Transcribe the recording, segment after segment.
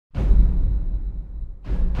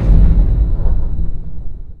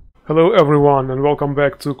Hello everyone and welcome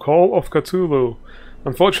back to Call of Cthulhu.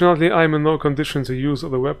 Unfortunately I'm in no condition to use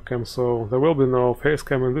the webcam, so there will be no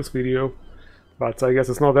facecam in this video, but I guess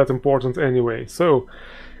it's not that important anyway. So,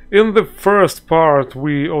 in the first part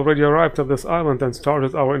we already arrived at this island and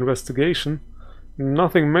started our investigation.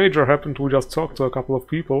 Nothing major happened, we just talked to a couple of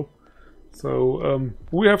people. So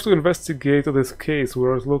we have to investigate this case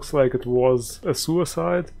where it looks like it was a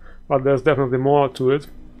suicide, but there's definitely more to it.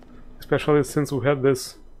 Especially since we had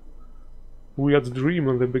this weird dream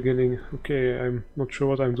in the beginning. Okay, I'm not sure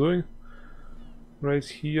what I'm doing. Right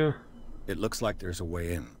here. It looks like there's a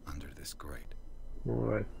way in under this grate.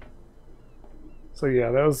 Alright. So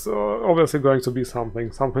yeah, there's obviously going to be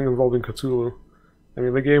something involving Cthulhu. I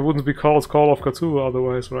mean, the game wouldn't be called Call of Cthulhu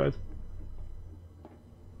otherwise, right?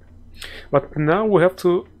 But now we have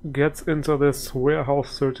to get into this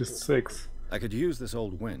warehouse 36. I could use this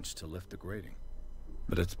old winch to lift the grating,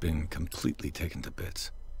 but it's been completely taken to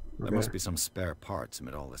bits. Okay. There must be some spare parts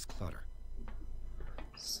amid all this clutter.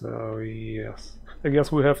 So yes, I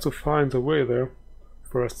guess we have to find a way there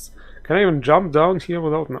first. Can I even jump down here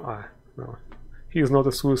without no, he's not a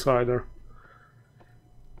suicider.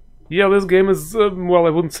 Yeah, this game is, well,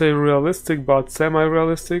 I wouldn't say realistic, but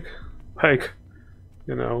semi-realistic. Like,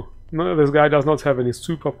 you know, no, this guy does not have any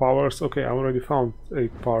superpowers. Okay, I already found a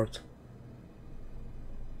part.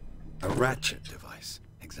 A ratchet device.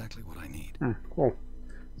 Exactly what I need. Cool.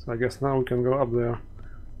 So I guess now we can go up there.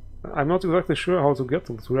 I'm not exactly sure how to get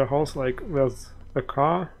to this warehouse. Like, there's a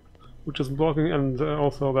car which is blocking, and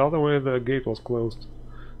also the other way the gate was closed.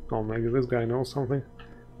 Oh, maybe this guy knows something.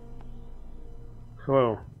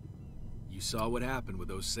 Hello. You saw what happened with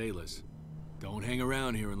those sailors. Don't hang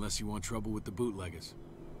around here unless you want trouble with the bootleggers.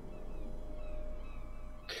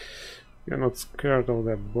 You're not scared of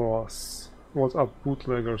that boss. What are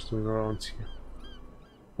bootleggers doing around here?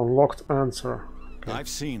 Unlocked answer. Okay. I've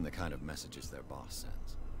seen the kind of messages their boss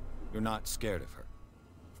sends. You're not scared of her.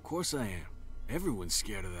 Of course I am. Everyone's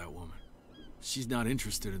scared of that woman. She's not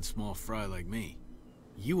interested in small fry like me.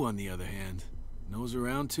 You, on the other hand, nose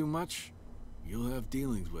around too much, you'll have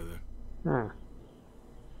dealings with her.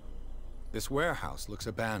 This warehouse looks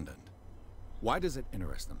abandoned. Why does it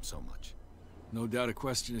interest them so much? No doubt a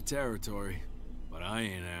question of territory, but I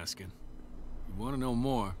ain't asking. You want to know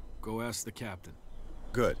more, go ask the captain.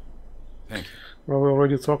 Good. Thank you. Well, we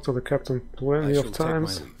already talked to the captain plenty of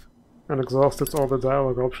times and exhausted all the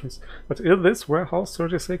dialogue options. But is this warehouse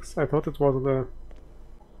 36? I thought it was the...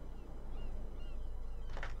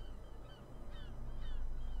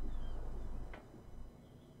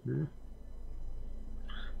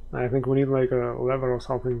 I think we need like a lever or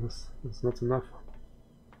something. This is not enough.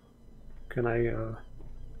 Can I...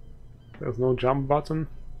 There's no jump button.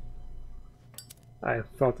 I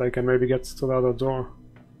thought I can maybe get to the other door.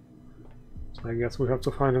 So I guess we have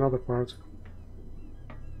to find another part.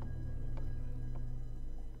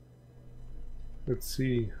 Let's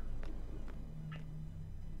see.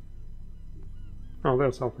 Oh,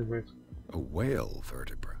 there's something, wait. A whale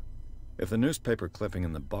vertebra. If the newspaper clipping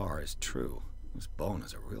in the bar is true, this bone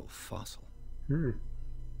is a real fossil.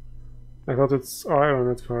 I thought it's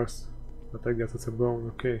iron at first, but I guess it's a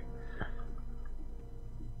bone, okay.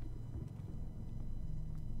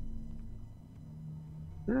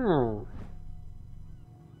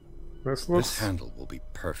 This handle will be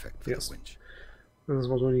perfect for the winch. This is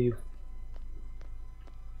what we need.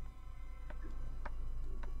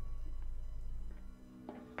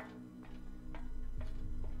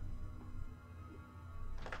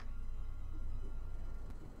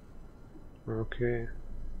 Okay.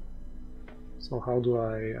 So how do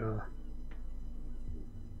I...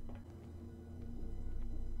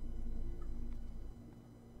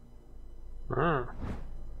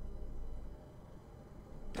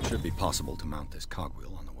 It should be possible to mount this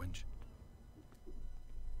cogwheel on the winch.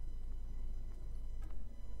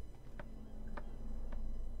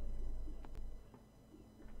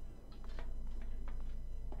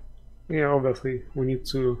 Yeah, obviously we need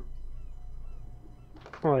to...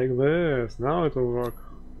 like this. Now it will work.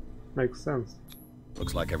 Makes sense.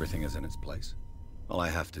 Looks like everything is in its place. All I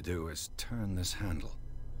have to do is turn this handle.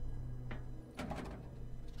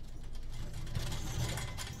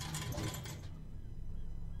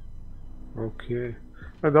 Okay.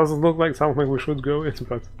 That doesn't look like something we should go in,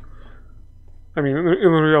 but... I mean, in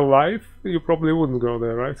real life, you probably wouldn't go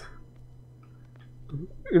there, right?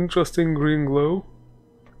 Interesting green glow.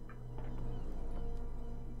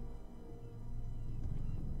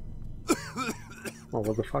 Oh,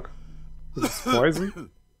 what the fuck? Is this poison?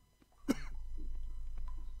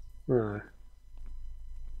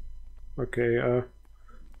 Okay,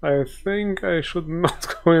 I think I should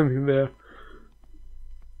not go in there.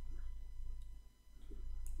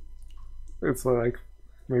 It's like,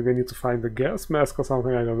 maybe I need to find the gas mask or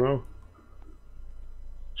something, I don't know.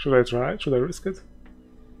 Should I try it? Should I risk it?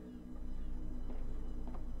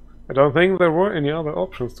 I don't think there were any other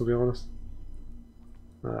options, to be honest.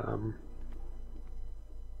 I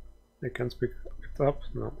can't pick it up?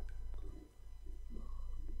 No.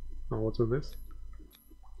 Oh, what's with this?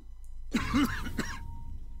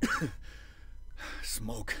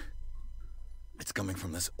 Smoke. It's coming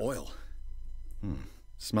from this oil.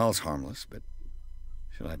 Smells harmless, but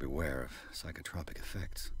should I beware of psychotropic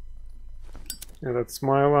effects? Yeah, that's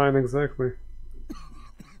my line exactly.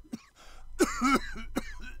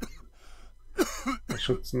 I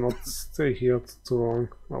should not stay here too long.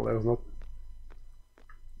 Well, there's not...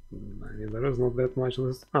 I mean, there is not that much of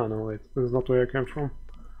this. Oh no, wait, this is not where I came from.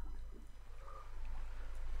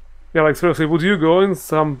 Yeah, like seriously, would you go in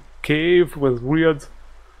some cave with weird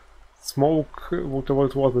smoke, whatever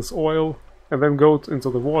it was, this oil, and then go into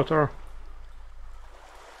the water?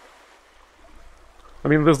 I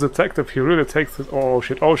mean, this detective, he really takes it. Oh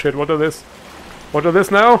shit, what are this? What are this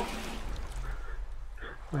now?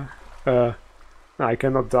 I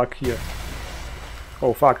cannot duck here.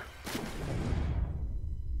 Oh fuck.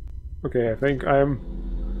 Okay, I think I'm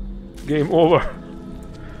game over.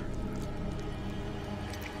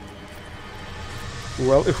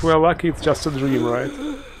 Well, if we're lucky, it's just a dream, right?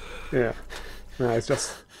 Yeah. No, it's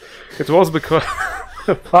just... It was because...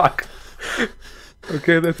 Fuck.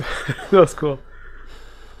 Okay, that's cool.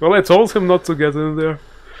 Well, I told him not to get in there.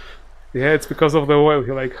 Yeah, it's because of the oil.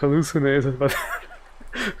 He like hallucinated, but...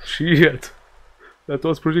 Shit. That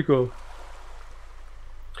was pretty cool.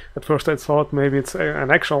 At first I thought maybe it's an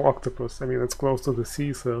actual octopus. I mean, it's close to the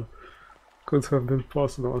sea, so... Could have been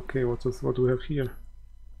possible. Okay, what do we have here?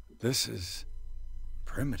 This is...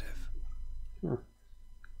 primitive. Oh,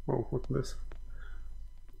 what's this?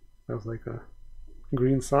 There's like a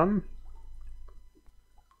green sun.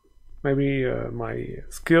 Maybe my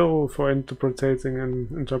skill for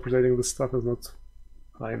interpreting this stuff is not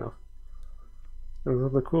high enough.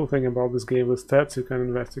 And the cool thing about this game, the stats you can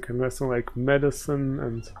invest. You can invest in like medicine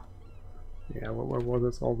and yeah, what was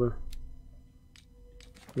it? All the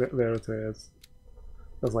there it is.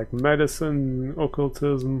 There's like medicine,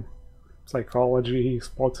 occultism, psychology,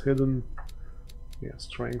 spot hidden, yeah,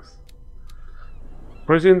 strength.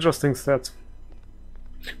 Pretty interesting stats.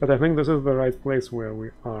 But I think this is the right place where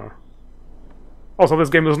we are. Also, this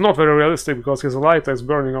game is not very realistic because his light is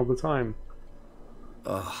burning all the time.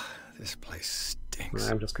 Ugh, this place stinks.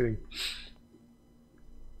 Nah, I'm just kidding.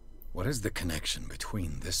 What is the connection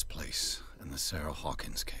between this place and the Sarah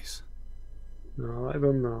Hawkins case? No, I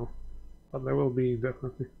don't know. But there will be,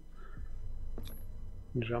 definitely.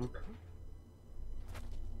 Jump.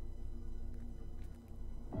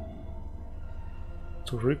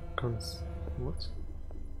 To recons... What?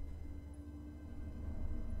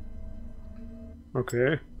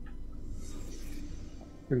 Okay.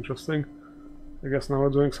 Interesting. I guess now we're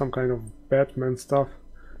doing some kind of Batman stuff.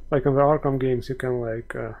 Like in the Arkham games, you can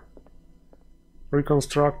like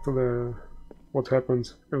reconstruct what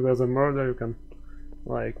happens if there's a murder. You can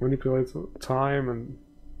like manipulate time and,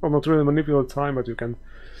 well, not really manipulate time, but you can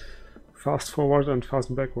fast forward and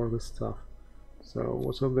fast backward with stuff. So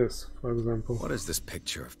what's with this, for example? What is this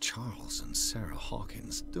picture of Charles and Sarah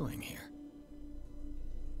Hawkins doing here?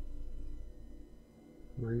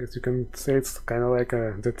 I guess you can say it's kind of like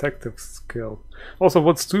a detective skill. Also,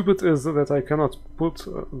 what's stupid is that I cannot put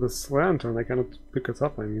this lantern, I cannot pick it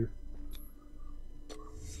up, I mean.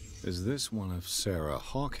 Is this one of Sarah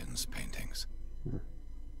Hawkins' paintings?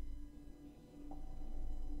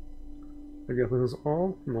 I guess this is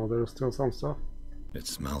all? No, there's still some stuff. It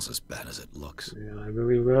smells as bad as it looks. Yeah, I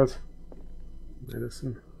believe that.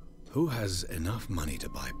 Medicine. Who has enough money to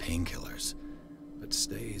buy painkillers, but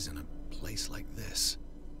stays in a place like this?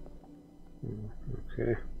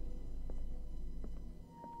 Okay.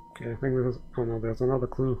 Okay, I think this is... Oh no, there's another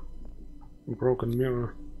clue. A broken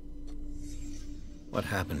mirror. What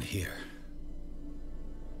happened here?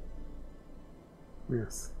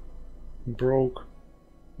 Yes. Broke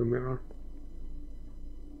the mirror.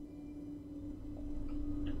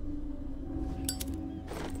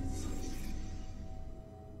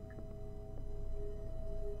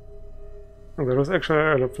 Oh, there was actually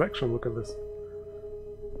a reflection, look at this.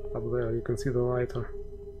 Up there, you can see the lighter.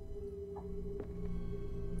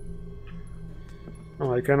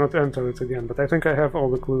 Oh, I cannot enter it again, but I think I have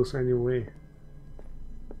all the clues anyway.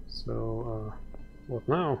 So, what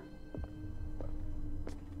now?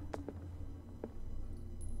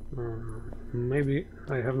 Maybe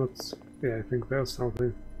I have not... Yeah, I think there's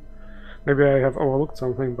something. Maybe I have overlooked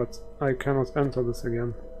something, but I cannot enter this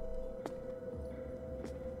again.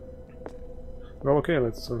 Well, okay,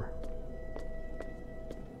 let's...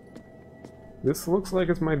 This looks like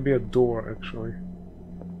it might be a door, actually.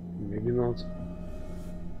 Maybe not.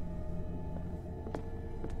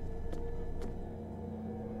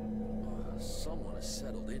 Someone has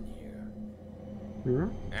settled in here. Hmm?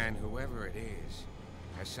 And whoever it is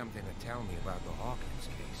has something to tell me about the Hawkins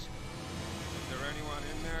case. Is there anyone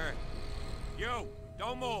in there? You!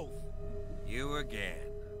 Don't move! You again.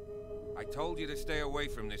 I told you to stay away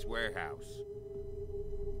from this warehouse.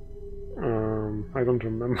 I don't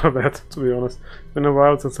remember that, to be honest. It's been a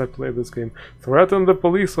while since I played this game. Threaten the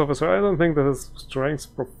police officer. I don't think that is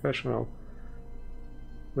strength professional.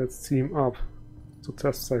 Let's team up to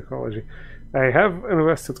test psychology. I have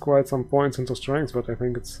invested quite some points into strength, but I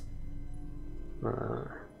think it's...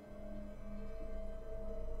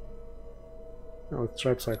 let's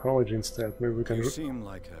try psychology instead. Maybe we can... You seem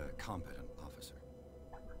like a competent officer.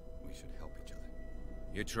 We should help each other.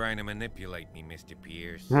 You're trying to manipulate me, Mr.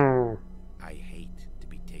 Pierce. I hate to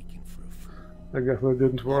be taken for a fool. I guess that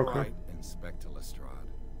didn't work. All right, Inspector Lestrade.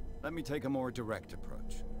 Let me take a more direct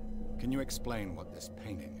approach. Can you explain what this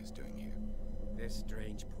painting is doing here? This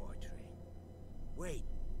strange portrait. Wait,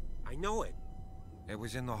 I know it. It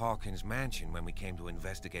was in the Hawkins mansion when we came to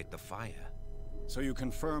investigate the fire. So you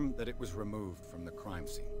confirm that it was removed from the crime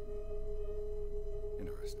scene.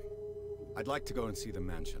 Interesting. I'd like to go and see the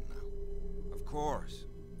mansion now. Of course.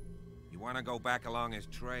 You want to go back along his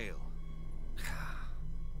trail?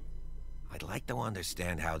 I'd like to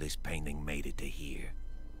understand how this painting made it to here.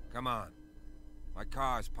 Come on. My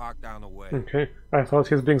car's parked down the way. Okay, I thought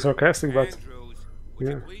he's being sarcastic, but Andrews,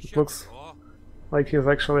 yeah, it looks like he's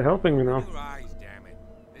actually helping me now. Your eyes, damn it.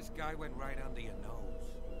 This guy went right under your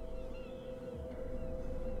nose.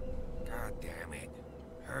 God damn it.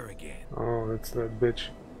 Her again. Oh, it's that bitch.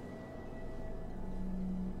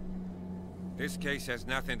 This case has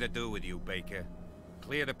nothing to do with you, Baker.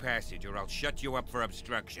 Clear the passage or I'll shut you up for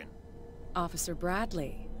obstruction. Officer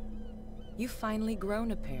Bradley, you've finally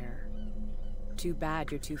grown a pair. Too bad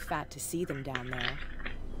you're too fat to see them down there.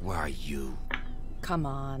 Why you? Come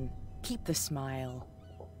on, keep the smile.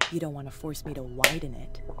 You don't want to force me to widen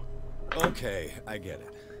it. Okay, I get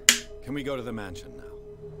it. Can we go to the mansion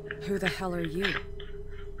now? Who the hell are you?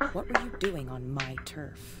 What were you doing on my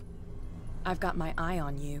turf? I've got my eye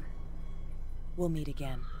on you. We'll meet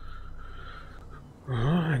again.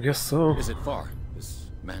 I guess so. Is it far, this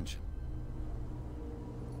mansion?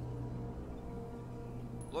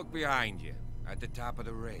 Look behind you, at the top of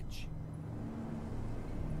the ridge.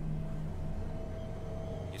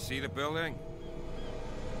 You see the building?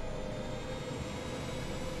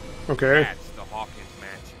 Okay. That's the Hawkins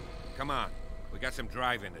mansion. Come on, we got some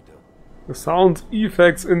driving to do. The sound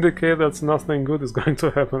effects indicate that nothing good is going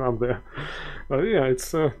to happen up there. But yeah,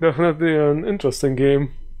 it's definitely an interesting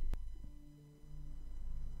game.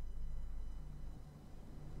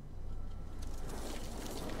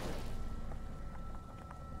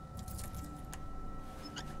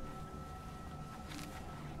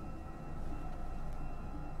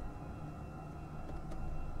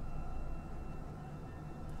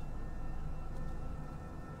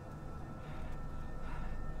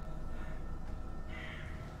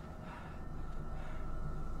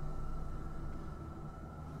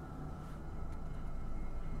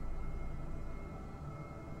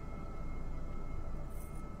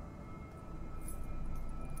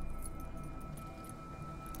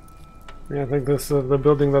 Yeah, I think this is the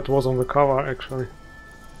building that was on the cover, actually.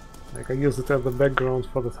 Like, I used it as the background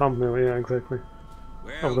for the thumbnail, yeah, exactly.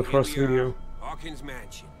 Well, of the first here we are, video. Hawkins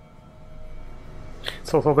mansion.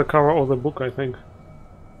 It's also the cover of the book, I think.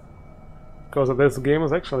 Because this game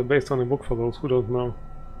is actually based on a book, for those who don't know.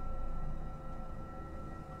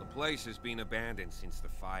 The place has been abandoned since the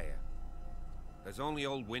fire. There's only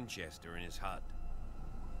old Winchester in his hut.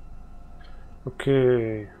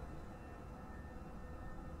 Okay.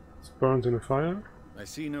 It's burned in a fire. I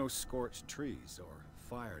see no scorched trees or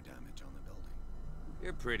fire damage on the building.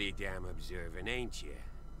 You're pretty damn observant, ain't you?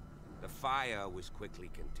 The fire was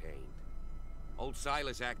quickly contained. Old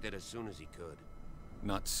Silas acted as soon as he could.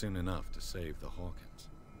 Not soon enough to save the Hawkins.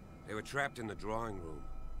 They were trapped in the drawing room.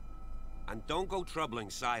 And don't go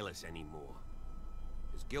troubling Silas anymore.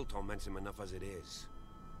 His guilt torments him enough as it is.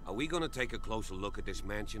 Are we gonna take a closer look at this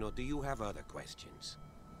mansion, or do you have other questions?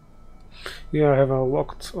 Yeah, I have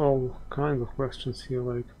locked all kinds of questions here,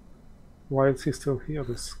 like, why is he still here,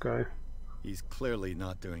 this guy? He's clearly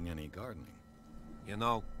not doing any gardening. You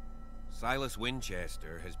know, Silas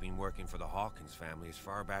Winchester has been working for the Hawkins family as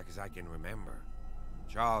far back as I can remember.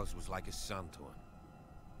 Charles was like his son to him.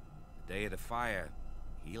 The day of the fire,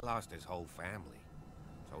 he lost his whole family,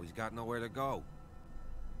 so he's got nowhere to go.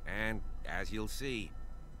 And As you'll see,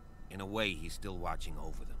 in a way, he's still watching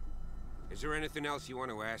over them. Is there anything else you want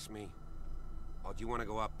to ask me? Or do you want to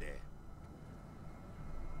go up there?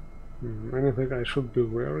 Anything I should be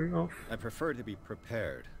wary of? I prefer to be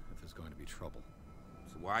prepared if there's going to be trouble.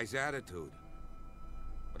 It's a wise attitude.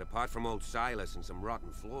 But apart from old Silas and some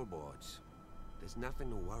rotten floorboards, there's nothing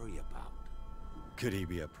to worry about. Could he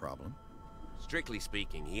be a problem? Strictly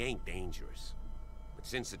speaking, he ain't dangerous. But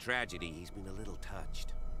since the tragedy, he's been a little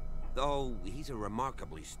touched. Though, he's a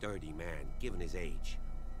remarkably sturdy man, given his age.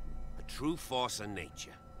 A true force of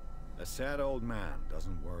nature. A sad old man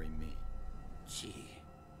doesn't worry me. Gee,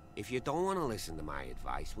 if you don't want to listen to my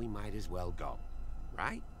advice, we might as well go,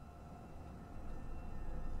 right?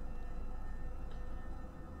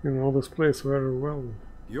 You know this place very well.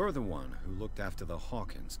 You're the one who looked after the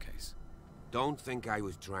Hawkins case. Don't think I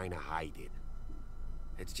was trying to hide it.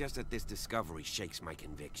 It's just that this discovery shakes my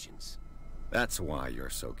convictions. That's why you're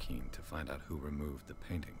so keen to find out who removed the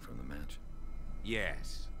painting from the mansion.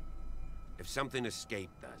 Yes. If something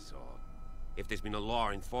escaped us, or if there's been a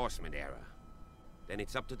law enforcement error, then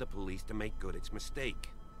it's up to the police to make good its mistake.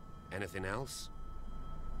 Anything else?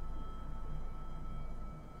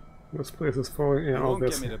 This place is falling in. You won't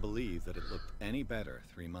get me to believe that it looked any better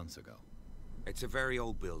 3 months ago. It's a very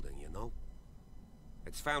old building, you know?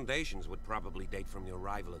 Its foundations would probably date from the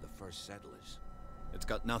arrival of the first settlers. It's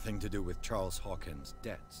got nothing to do with Charles Hawkins'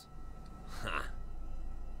 debts. Ha!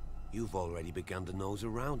 You've already begun to nose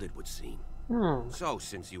around, it would seem. So,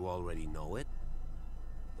 since you already know it,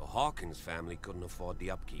 the Hawkins family couldn't afford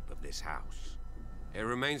the upkeep of this house. It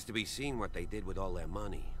remains to be seen what they did with all their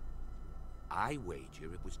money. I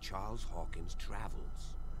wager it was Charles Hawkins'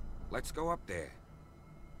 travels. Let's go up there.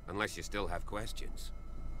 Unless you still have questions.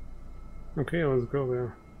 Okay, let's go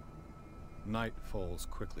there. Night falls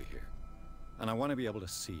quickly here, and I want to be able to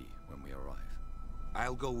see when we arrive.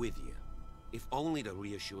 I'll go with you, if only to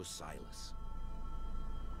reassure Silas.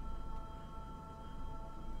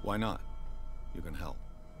 Why not? You can help.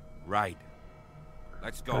 Right.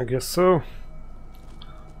 Let's go. I guess so.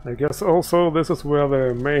 I guess also this is where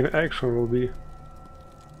the main action will be.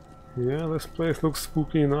 Yeah, this place looks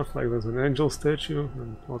spooky enough, like there's an angel statue,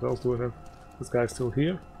 and what else do we have? This guy's still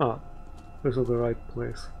here? Ah, this is the right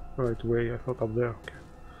place, the right way, I thought up there, okay.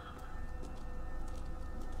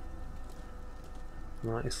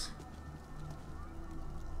 Nice.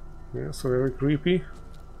 Yeah, so very creepy.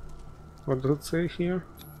 What does it say here?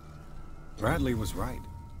 Bradley was right.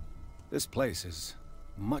 This place is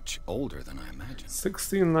much older than I imagined.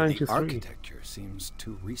 1693. The architecture seems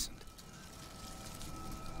too recent.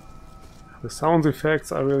 The sound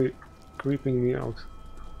effects are really creeping me out.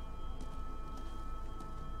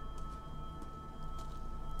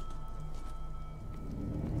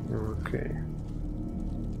 Okay.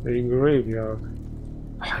 The graveyard.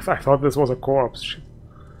 I thought this was a corpse. Shit.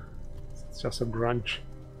 It's just a brunch.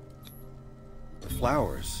 The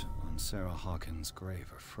flowers on Sarah Hawkins'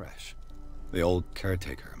 grave are fresh. The old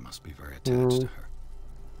caretaker must be very attached to her.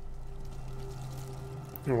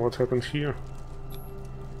 And what happened here?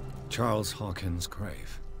 Charles Hawkins'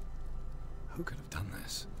 grave. Who could have done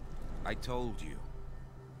this? I told you.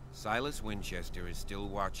 Silas Winchester is still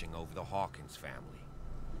watching over the Hawkins family.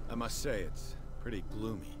 I must say, it's pretty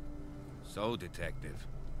gloomy. So, Detective,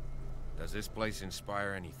 does this place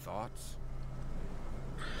inspire any thoughts?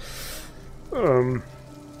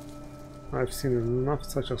 I've seen enough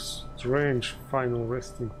such a strange final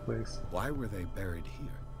resting place. Why were they buried here?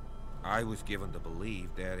 I was given to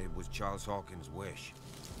believe that it was Charles Hawkins' wish.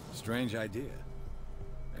 Strange idea.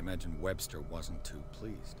 I imagine Webster wasn't too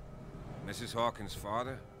pleased. Mrs. Hawkins'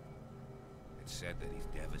 father? It's said that he's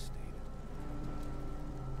devastated.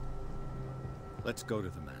 Let's go to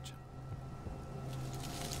the mansion.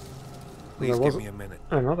 Please give me a minute.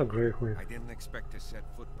 Another grave. I didn't expect to set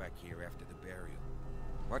foot back here after the burial.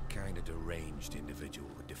 What kind of deranged individual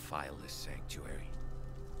would defile this sanctuary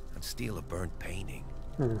and steal a burnt painting?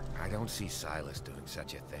 I don't see Silas doing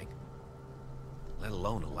such a thing, let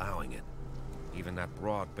alone allowing it. Even that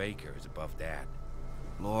broad baker is above that.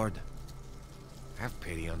 Lord, have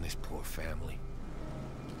pity on this poor family.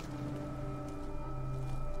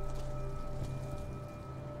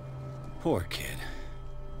 Poor kid.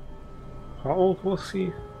 How old was he?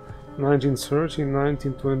 1930,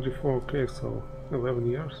 1924, okay, so 11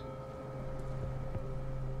 years.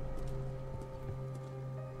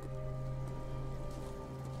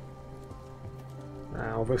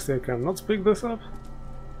 Obviously I cannot pick this up.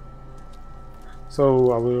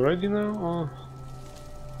 So, are we ready now, or?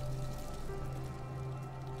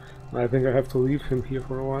 I think I have to leave him here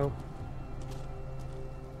for a while.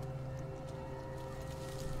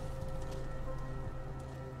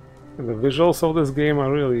 And the visuals of this game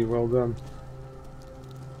are really well done.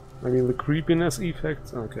 I mean, the creepiness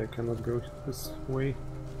effects... Okay, I cannot go this way.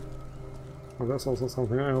 Oh, that's also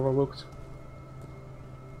something I overlooked.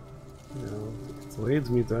 It laid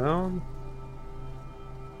me down.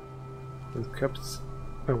 It kept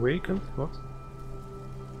awakened. What?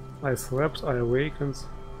 I slept, I awakened.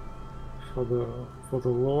 For the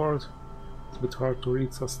Lord. It's a bit hard to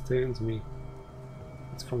read, sustains me.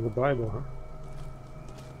 It's from the Bible, huh?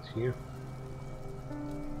 It's here.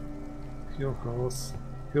 Hill House.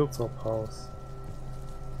 Hilltop House.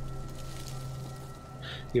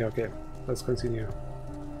 Yeah, okay. Let's continue.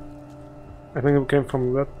 I think it came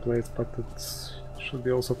from that place, but it should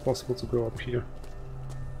be also possible to go up here.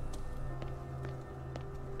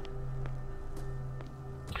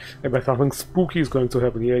 I bet something spooky is going to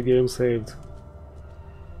happen. Yeah, game saved.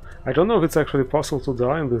 I don't know if it's actually possible to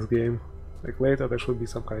die in this game. Like later there should be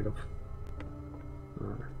some kind of...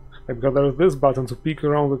 because there is this button to peek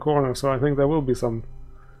around the corner, so I think there will be some...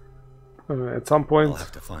 at some point... I'll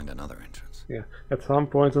have to find another entrance. Yeah, at some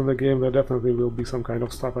point in the game there definitely will be some kind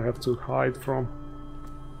of stuff I have to hide from.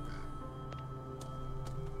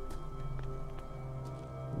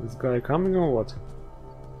 This guy coming or what?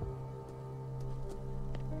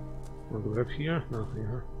 What do we have here? Nothing,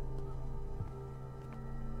 huh?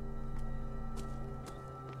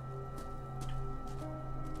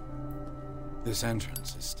 This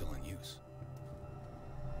entrance is still in use.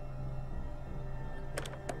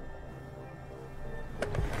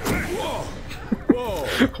 Whoa!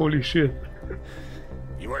 Whoa! Holy shit.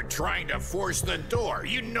 You were trying to force the door,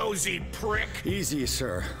 you nosy prick! Easy,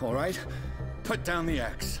 sir, alright? Put down the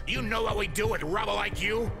axe. You know what we do with rubble like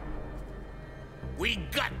you? We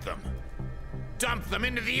gut them! Dump them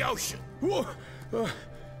into the ocean! Whoa!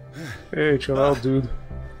 Hey, chill out, dude.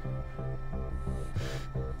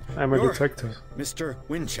 I'm a detective. Mr.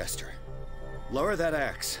 Winchester. Lower that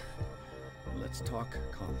axe. Let's talk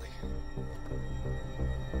calmly.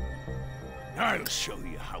 I'll show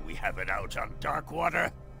you how we have it out on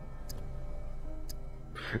Darkwater.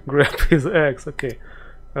 Grab his axe, okay.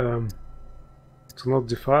 To not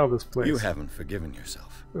defile this place. You haven't forgiven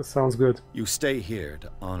yourself. That sounds good. You stay here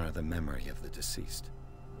to honor the memory of the deceased.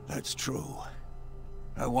 That's true.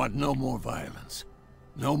 I want no more violence.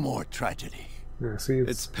 No more tragedy. Yeah, see,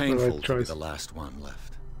 It's the painful right to be choice. the last one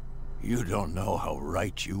left. You don't know how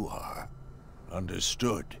right you are.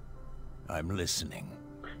 Understood. I'm listening.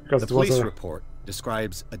 Because The it was police a... report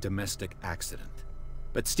describes a domestic accident,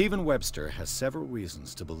 but Stephen Webster has several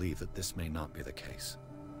reasons to believe that this may not be the case.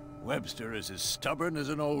 Webster is as stubborn as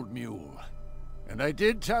an old mule. And I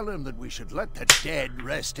did tell him that we should let the dead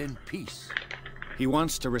rest in peace. He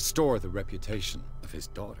wants to restore the reputation of his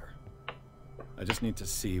daughter. I just need to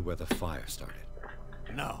see where the fire started.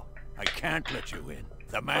 No, I can't let you in.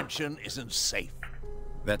 The mansion isn't safe.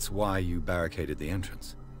 That's why you barricaded the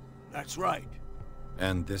entrance. That's right.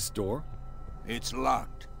 And this door? It's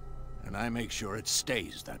locked. And I make sure it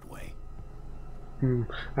stays that way.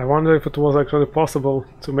 I wonder if it was actually possible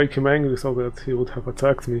to make him angry so that he would have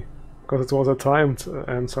attacked me. Because it was a timed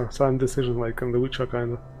answer, timed decision, like in The Witcher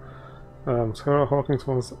kinda. Sarah Hawkins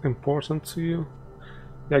was important to you?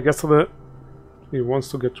 Yeah, I guess he wants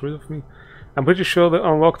to get rid of me. I'm pretty sure the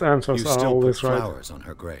unlocked answers You are still put always right. flowers on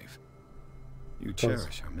her grave. You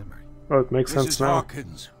cherish her memory. Oh, it makes sense Mrs. now.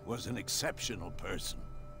 Hawkins was an exceptional person.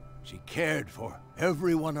 She cared for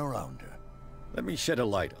everyone around her. Let me shed a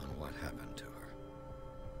light on what happened to her.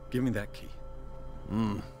 Give me that key.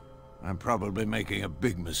 I'm probably making a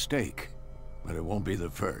big mistake, but it won't be the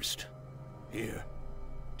first. Here,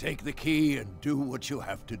 take the key and do what you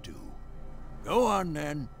have to do. Go on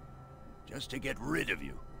then, just to get rid of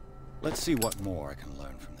you. Let's see what more I can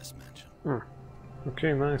learn from this mansion.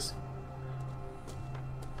 Okay, nice.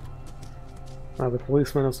 Now the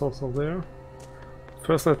policeman is also there.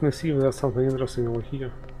 First, let me see if there's something interesting over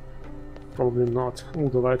here. Probably not. Oh,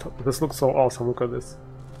 the light. This looks so awesome, look at this.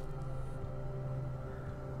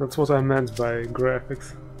 That's what I meant by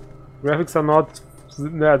graphics. Graphics are not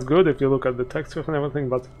that good if you look at the textures and everything,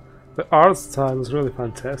 but the art style is really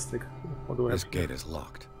fantastic. What do I This have? gate is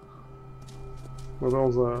locked. With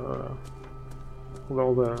all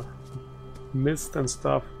the mist and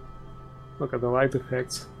stuff. Look at the light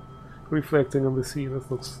effects reflecting on the sea. This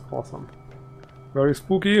looks awesome. Very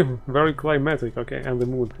spooky, very climatic. Okay, and the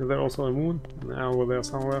moon. Is there also a moon? Now over there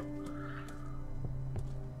somewhere.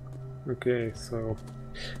 Okay, so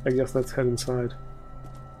I guess let's head inside.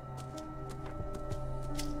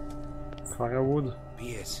 Firewood.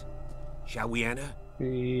 Pierce, shall we enter?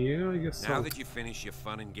 Yeah, I guess so. Now that you finish your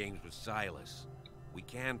fun and games with Silas, we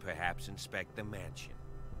can perhaps inspect the mansion.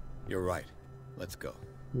 You're right. Let's go.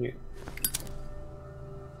 Yeah.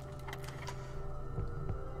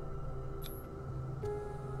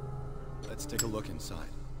 Let's take a look inside.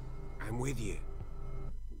 I'm with you.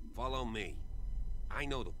 Follow me. I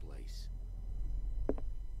know the place.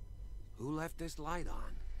 Who left this light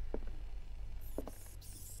on?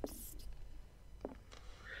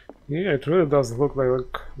 Yeah, it really does look like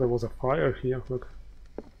there was a fire here. Look,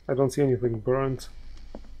 I don't see anything burnt.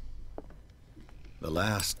 The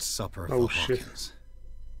Last Supper of Oh, the shit. Hawkins.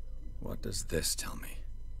 What does this tell me?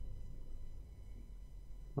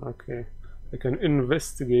 Okay, I can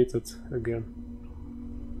investigate it again.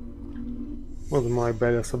 With my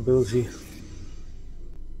badass ability.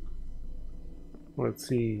 Let's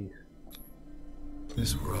see.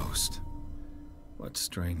 This roast. What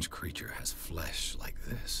strange creature has flesh like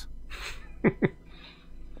this?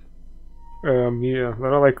 Yeah,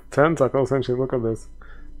 there are like tentacles, actually, look at this.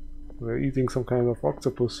 They're eating some kind of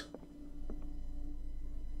octopus.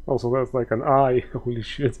 Also, that's like an eye, holy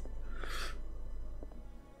shit.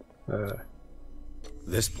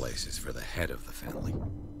 This place is for the head of the family,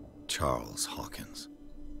 Charles Hawkins.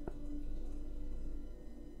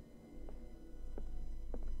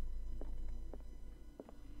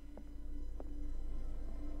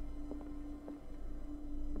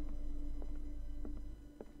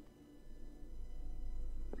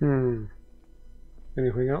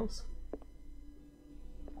 Anything else?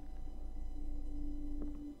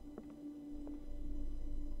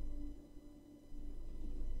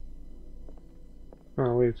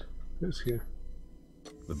 Oh wait, it's here.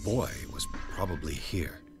 The boy was probably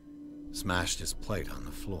here. Smashed his plate on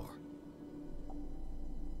the floor.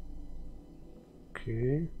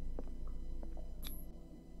 Okay.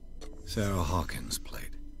 Sarah Hawkins'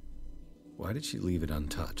 plate. Why did she leave it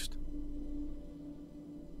untouched?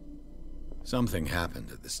 Something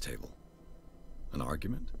happened at this table. An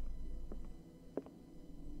argument?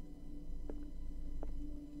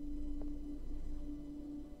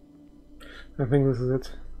 I think this is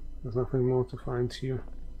it. There's nothing more to find here.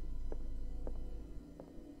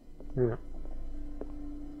 Yeah.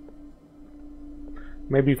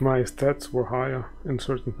 Maybe if my stats were higher in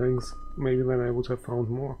certain things, maybe then I would have found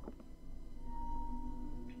more.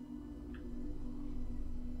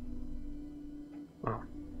 Oh.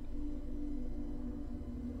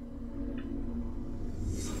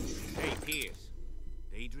 Hey, Pierce.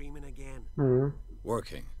 Daydreaming again?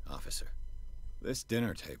 Working, officer. This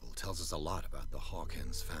dinner table tells us a lot about the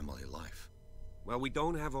Hawkins family life. Well, we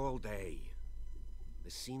don't have all day. The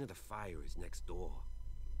scene of the fire is next door.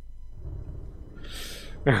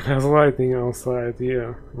 There's lightning outside,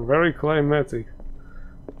 yeah. Very climatic.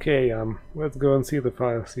 Okay, let's go and see the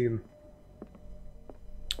fire scene.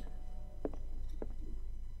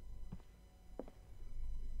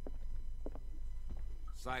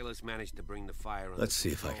 Silas managed to bring the fire under Let's see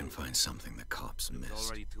if I control. can find something the cops It's missed.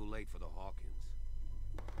 already too late for the Hawkins.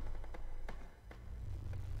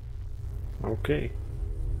 Okay.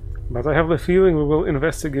 But I have the feeling we will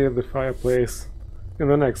investigate the fireplace in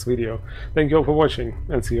the next video. Thank you all for watching,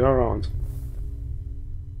 and see you around.